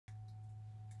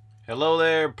Hello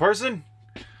there, person.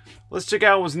 Let's check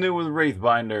out what's new with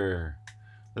Wraithbinder.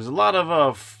 There's a lot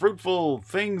of fruitful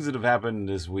things that have happened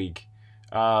this week.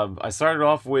 I started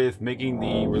off with making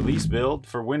the release build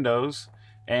for Windows,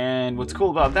 and what's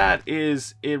cool about that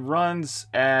is it runs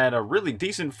at a really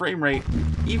decent frame rate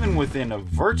even within a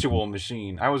virtual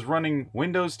machine. I was running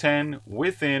Windows 10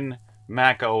 within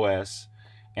Mac OS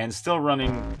and still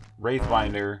running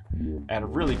Wraithbinder at a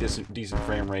really decent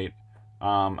frame rate.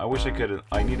 I wish I could.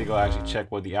 I need to go actually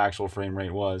check what the actual frame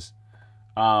rate was.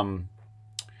 And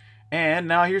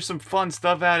now here's some fun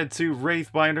stuff added to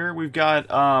Wraithbinder. We've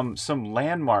got some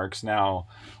landmarks now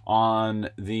on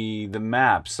the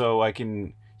map, so you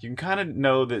can kind of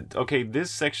know that, okay, this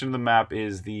section of the map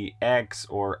is the X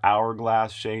or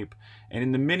hourglass shape, and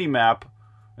in the mini map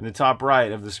in the top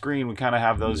right of the screen we kind of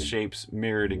have those shapes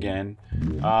mirrored again.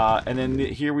 And then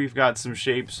here we've got some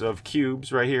shapes of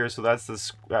cubes right here, so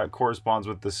that corresponds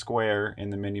with the square in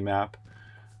the mini map.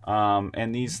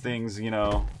 And these things, you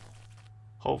know,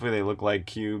 hopefully they look like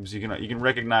cubes. You can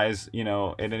recognize, you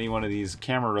know, at any one of these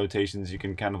camera rotations, you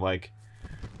can kind of like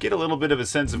get a little bit of a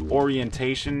sense of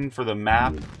orientation for the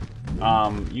map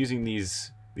using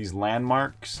these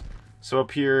landmarks. So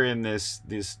up here in this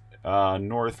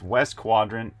northwest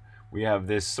quadrant, we have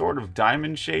this sort of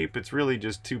diamond shape. It's really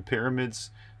just two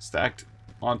pyramids stacked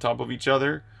on top of each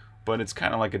other, but it's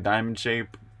kind of like a diamond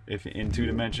shape if in 2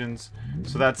 dimensions.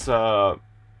 So that's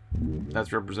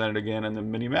represented again in the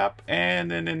mini map. And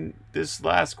then in this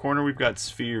last corner we've got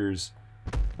spheres,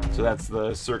 so that's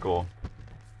the circle.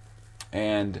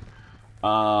 And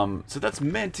so that's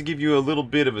meant to give you a little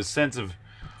bit of a sense of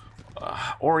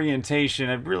orientation,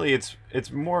 and really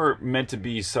it's more meant to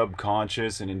be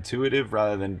subconscious and intuitive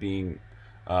rather than being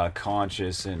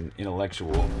conscious and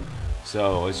intellectual.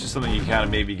 So it's just something you kind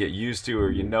of maybe get used to, or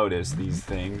you notice these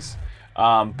things.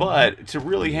 But to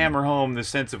really hammer home the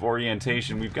sense of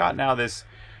orientation, we've got now this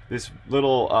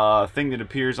little thing that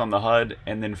appears on the HUD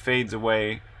and then fades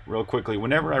away real quickly.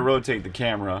 Whenever I rotate the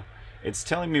camera, it's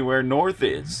telling me where north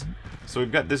is. So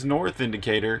we've got this north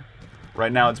indicator.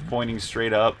 Right now it's pointing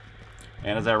straight up,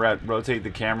 and as I rotate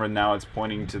the camera, now it's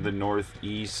pointing to the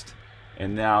northeast,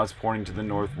 and now it's pointing to the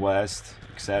northwest,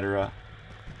 etc.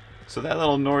 So that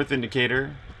little north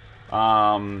indicator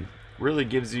really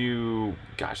gives you,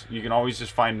 gosh, you can always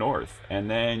just find north, and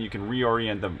then you can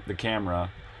reorient the camera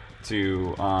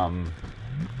to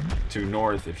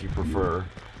north if you prefer.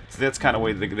 So that's kind of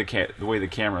the way the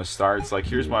camera starts. Like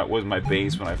here's was my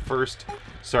base when I first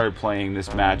started playing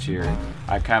this match here.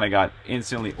 I kind of got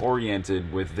instantly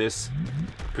oriented with this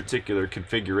particular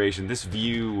configuration, this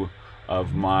view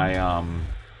of my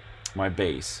my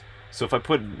base. So if I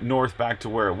put north back to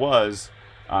where it was,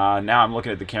 now I'm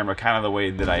looking at the camera kind of the way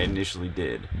that I initially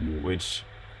did, which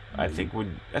I think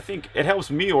it helps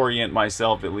me orient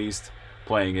myself, at least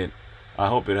playing it. I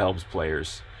hope it helps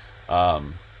players.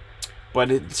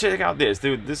 But check out this,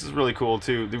 dude. This is really cool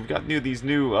too. We've got these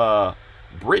new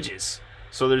bridges.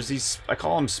 So there's these, I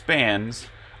call them spans,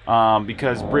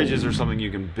 because bridges are something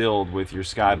you can build with your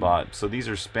Skybot. So these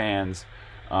are spans,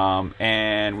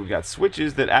 and we've got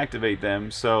switches that activate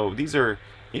them. So these are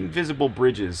invisible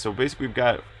bridges. So basically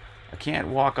I can't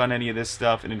walk on any of this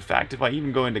stuff, and in fact if I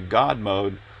even go into God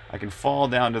mode, I can fall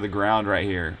down to the ground right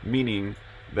here, meaning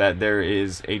that there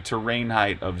is a terrain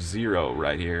height of 0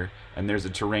 right here, and there's a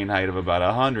terrain height of about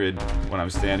 100 when I'm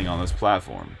standing on this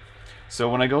platform. So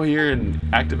when I go here and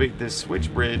activate this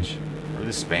switch bridge, or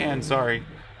this span, sorry,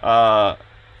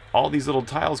 all these little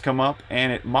tiles come up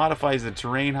and it modifies the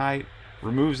terrain height,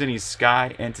 removes any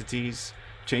sky entities,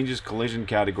 changes collision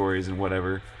categories and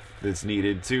whatever that's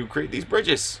needed to create these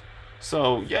bridges.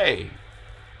 So yay,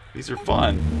 these are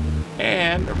fun.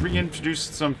 And I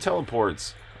reintroduced some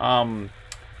teleports.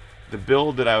 The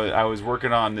build that I was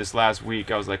working on this last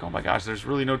week, I was like, oh my gosh, there's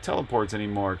really no teleports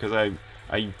anymore, because I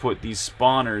put these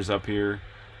spawners up here.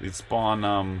 They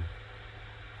spawn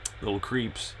little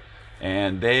creeps,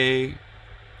 and they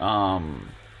kind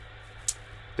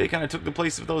of took the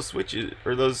place of those switches,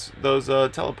 or those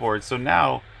teleports. So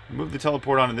now I moved the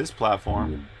teleport onto this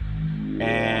platform,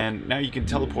 and now you can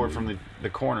teleport from the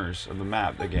corners of the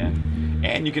map again,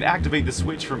 and you can activate the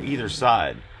switch from either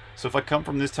side. So if I come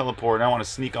from this teleport and I want to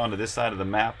sneak onto this side of the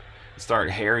map and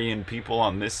start harrying people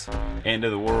on this end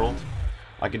of the world,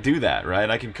 I can do that, right?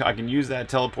 I can use that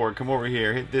teleport, come over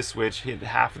here, hit this switch, hit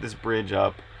half of this bridge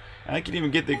up, and I can even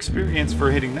get the experience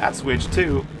for hitting that switch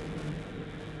too.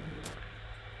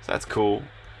 So that's cool.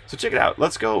 So check it out.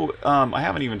 Let's go. I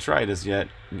haven't even tried this yet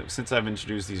since I've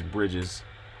introduced these bridges.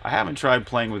 I haven't tried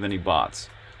playing with any bots.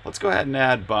 Let's go ahead and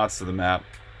add bots to the map.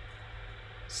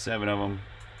 7 of them.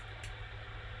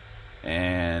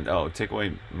 And, oh, take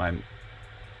away my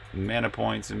mana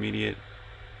points immediate.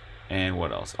 And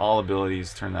what else? All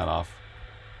abilities, turn that off.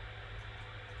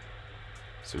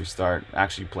 So we start,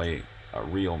 actually play a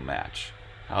real match.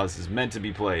 How this is meant to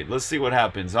be played. Let's see what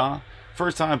happens, huh?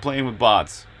 First time playing with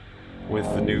bots with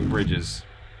the new bridges.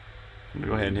 I'm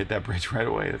gonna go ahead and hit that bridge right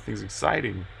away. That thing's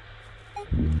exciting.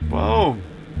 Boom!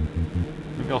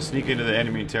 Maybe I'll sneak into the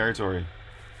enemy territory.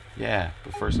 Yeah,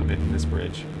 but first I'm hitting this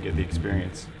bridge and get the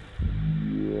experience.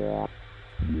 Yeah,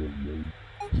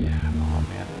 oh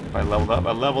man. If I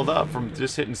leveled up from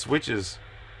just hitting switches.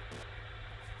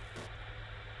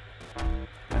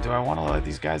 Now, do I want to let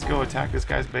these guys go attack this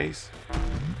guy's base?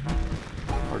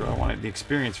 Or do I want the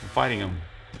experience from fighting him?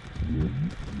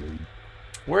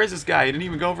 Where is this guy? He didn't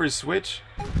even go for his switch?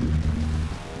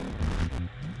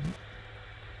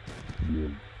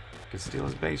 Could steal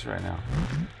his base right now.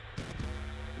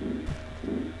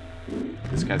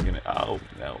 This guy's gonna... Oh,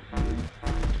 no.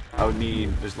 I would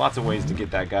need... There's lots of ways to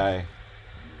get that guy.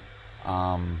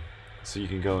 So you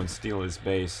can go and steal his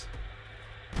base.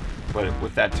 But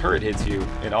if that turret hits you,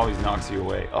 it always knocks you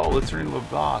away. Oh, let's turn into a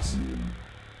boss.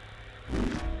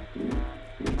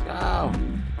 Oh!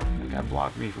 That guy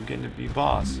blocked me from getting to be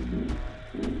boss.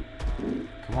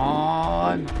 Come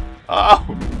on!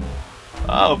 Oh!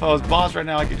 Oh, if I was boss right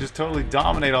now, I could just totally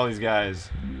dominate all these guys.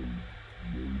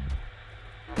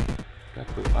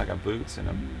 I got boots and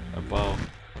a bow.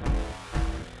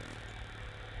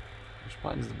 Which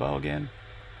button's the bow again?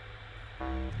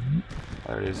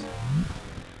 There it is.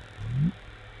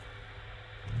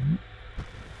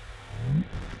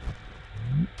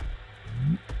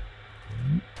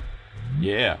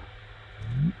 Yeah.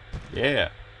 Yeah.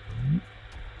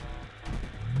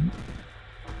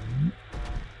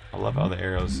 I love how the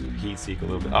arrows heat seek a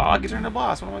little bit. Oh, I can turn the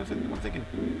boss. What am I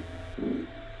thinking?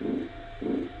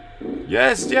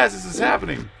 Yes, yes, this is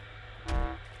happening.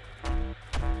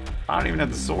 I don't even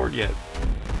have the sword yet.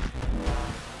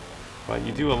 But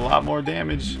you do a lot more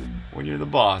damage when you're the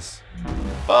boss.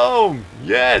 Boom!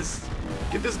 Yes!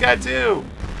 Get this guy too!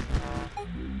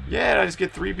 Yeah, did I just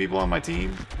get 3 people on my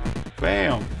team?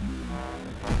 Bam!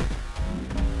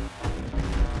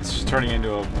 It's just turning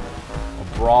into a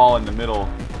brawl in the middle.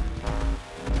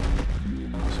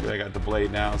 I got the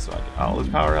blade now, so I can... Oh, let's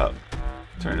power up.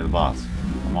 Turn into the boss.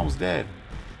 I'm almost dead.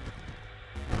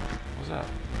 What's up?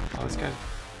 Oh, this guy's...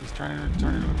 He's trying to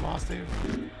turn into a boss, too.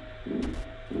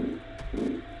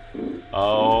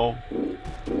 Oh.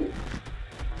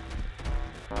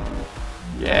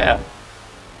 Yeah.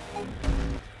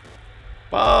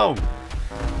 Boom.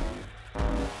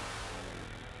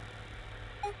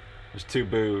 There's 2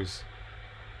 boos.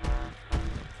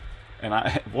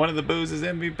 And one of the boos is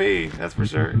MVP, that's for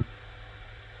sure.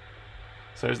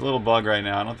 So there's a little bug right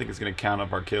now. I don't think it's gonna count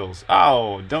up our kills.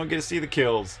 Oh, don't get to see the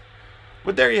kills.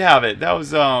 But there you have it. That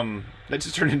was that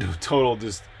just turned into a total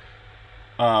just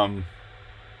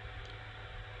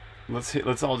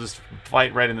let's all just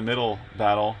fight right in the middle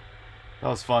battle. That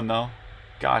was fun though.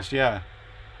 Gosh, yeah.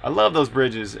 I love those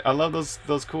bridges. I love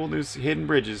those cool new hidden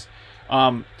bridges.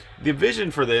 The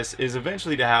vision for this is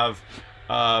eventually to have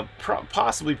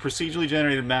possibly procedurally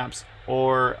generated maps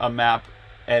or a map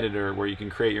editor where you can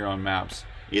create your own maps.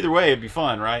 Either way, it'd be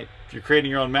fun, right? If you're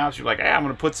creating your own maps, you're like, hey, I'm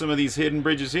going to put some of these hidden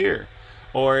bridges here.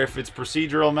 Or if it's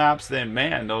procedural maps, then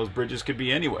man, those bridges could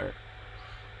be anywhere.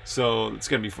 So it's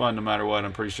going to be fun no matter what,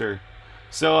 I'm pretty sure.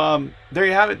 So there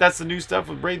you have it. That's the new stuff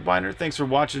with Wraithbinder. Thanks for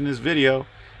watching this video,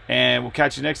 and we'll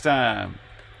catch you next time.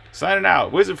 Signing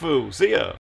out. Wizardfoo. See ya.